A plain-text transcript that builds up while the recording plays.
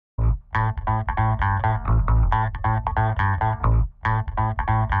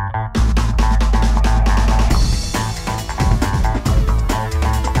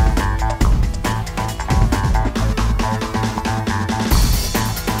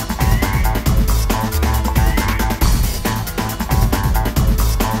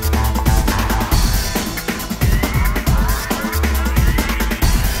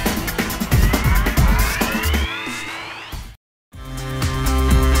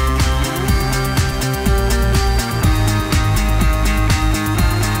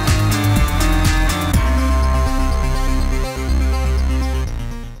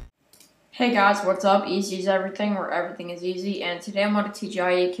Hey guys, what's up? Easy is everything, where everything is easy, and today I'm going to teach you how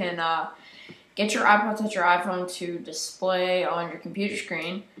you can get your iPod Touch or iPhone to display on your computer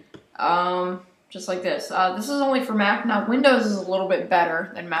screen, just like this. This is only for Mac. Now, Windows is a little bit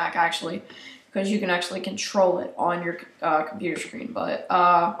better than Mac, actually, because you can actually control it on your computer screen, but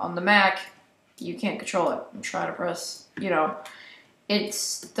on the Mac, you can't control it. I'm trying to press, it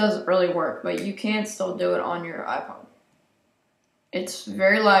doesn't really work, but you can still do it on your iPod. It's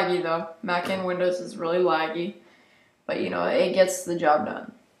very laggy though. Mac and Windows is really laggy, but it gets the job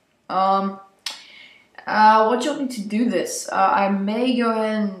done. What you'll need to do this, I may go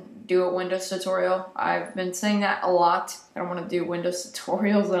ahead and do a Windows tutorial. I've been saying that a lot. I want to do Windows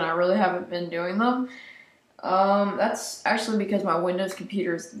tutorials and I really haven't been doing them. That's actually because my Windows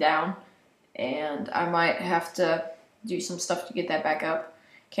computer is down and I might have to do some stuff to get that back up.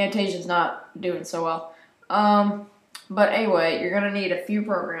 Camtasia's not doing so well. But anyway, you're going to need a few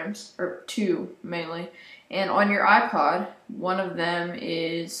programs, or two mainly, and on your iPod, one of them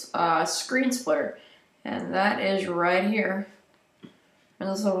is Screen Splitter, and that is right here, in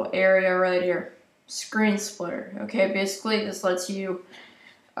this little area right here, Screen Splitter. Okay, basically this lets you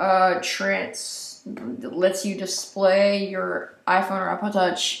display your iPhone or iPod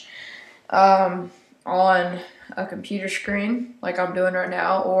Touch on a computer screen, like I'm doing right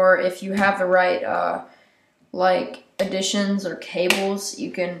now, or if you have the right like additions or cables,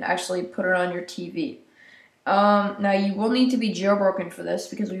 you can actually put it on your TV. Now you will need to be jailbroken for this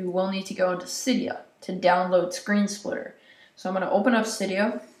because we will need to go into Cydia to download Screen Splitter. So I'm going to open up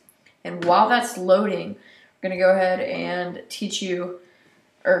Cydia, and while that's loading, I'm going to go ahead and teach you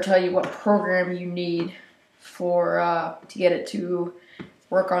or tell you what program you need for to get it to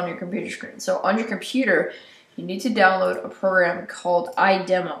work on your computer screen. So on your computer, you need to download a program called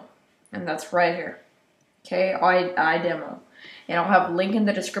iDemo, and that's right here. Okay, iDemo. And I'll have a link in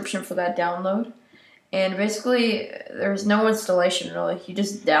the description for that download. And basically, there's no installation really. You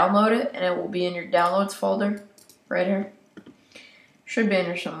just download it, and it will be in your downloads folder right here. Should be in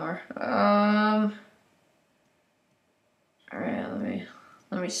here somewhere. Alright,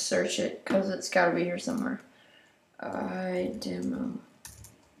 let me search it because it's got to be here somewhere. iDemo.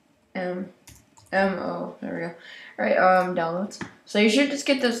 M-O. There we go. Alright, downloads. So you should just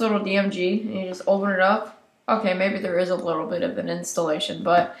get this little DMG and you just open it up. Okay, maybe there is a little bit of an installation,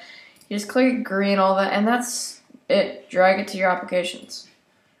 but you just click agree and all that, and that's it. Drag it to your applications.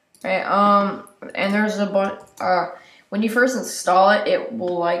 Right, and there's a bunch, when you first install it, it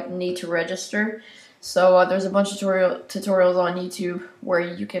will need to register. So there's a bunch of tutorials on YouTube where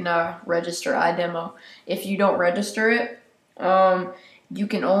you can register iDemo. If you don't register it, you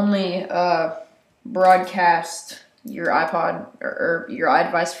can only broadcast your iPod or your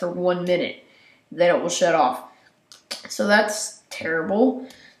iDevice for 1 minute, then it will shut off. So that's terrible.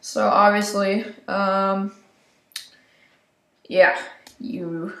 So obviously, yeah,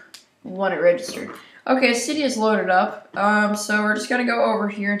 you want it registered. Okay, Cydia is loaded up. So we're just gonna go over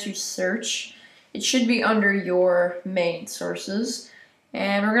here to search. It should be under your main sources,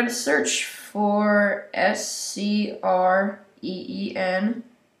 and we're gonna search for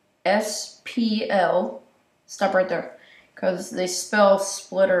SCREEN-SPL. Stop right there, because they spell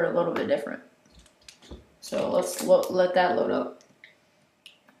splitter a little bit different. So let's let that load up.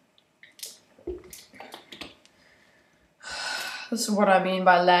 This is what I mean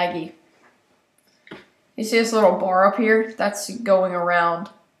by laggy. You see this little bar up here? That's going around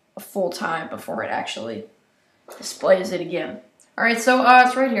a full time before it actually displays it again. Alright, so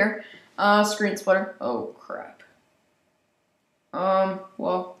it's right here. Screen Splitter. Oh crap.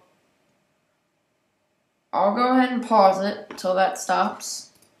 Well, I'll go ahead and pause it until that stops.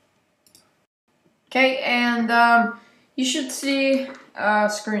 Okay, and you should see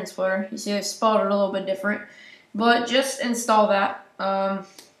Screen Splitter. You see I spelled it a little bit different, but just install that.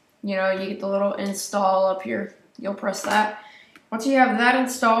 You get the little install up here. You'll press that. Once you have that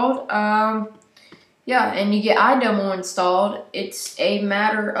installed, yeah, and you get iDemo installed, it's a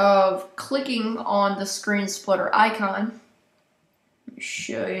matter of clicking on the Screen Splitter icon. Let me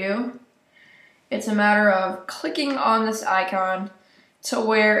show you. it's a matter of clicking on this icon to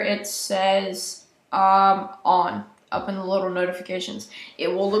where it says on up in the little notifications. It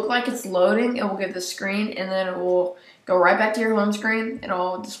will look like it's loading. It will give the screen, and then it will go right back to your home screen, and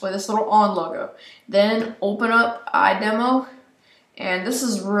it'll display this little on logo. Then open up iDemo, and this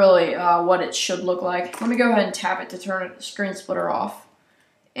is really what it should look like. Let me go ahead and tap it to turn the screen splitter off.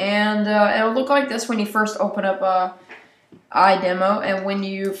 And it'll look like this when you first open up iDemo, and when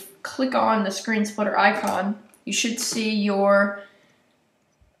you click on the screen splitter icon, you should see your,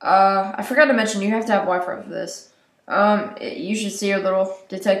 I forgot to mention, you have to have Wi-Fi for this. You should see your little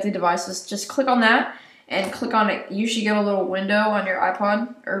detected devices. Just click on that and click on it. You should get a little window on your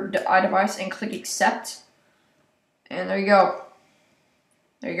iPod or iDevice and click accept. And there you go.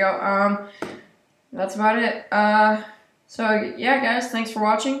 There you go. That's about it. So yeah, guys, thanks for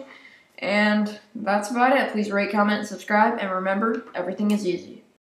watching. And that's about it. Please rate, comment, and subscribe. And remember, everything is easy.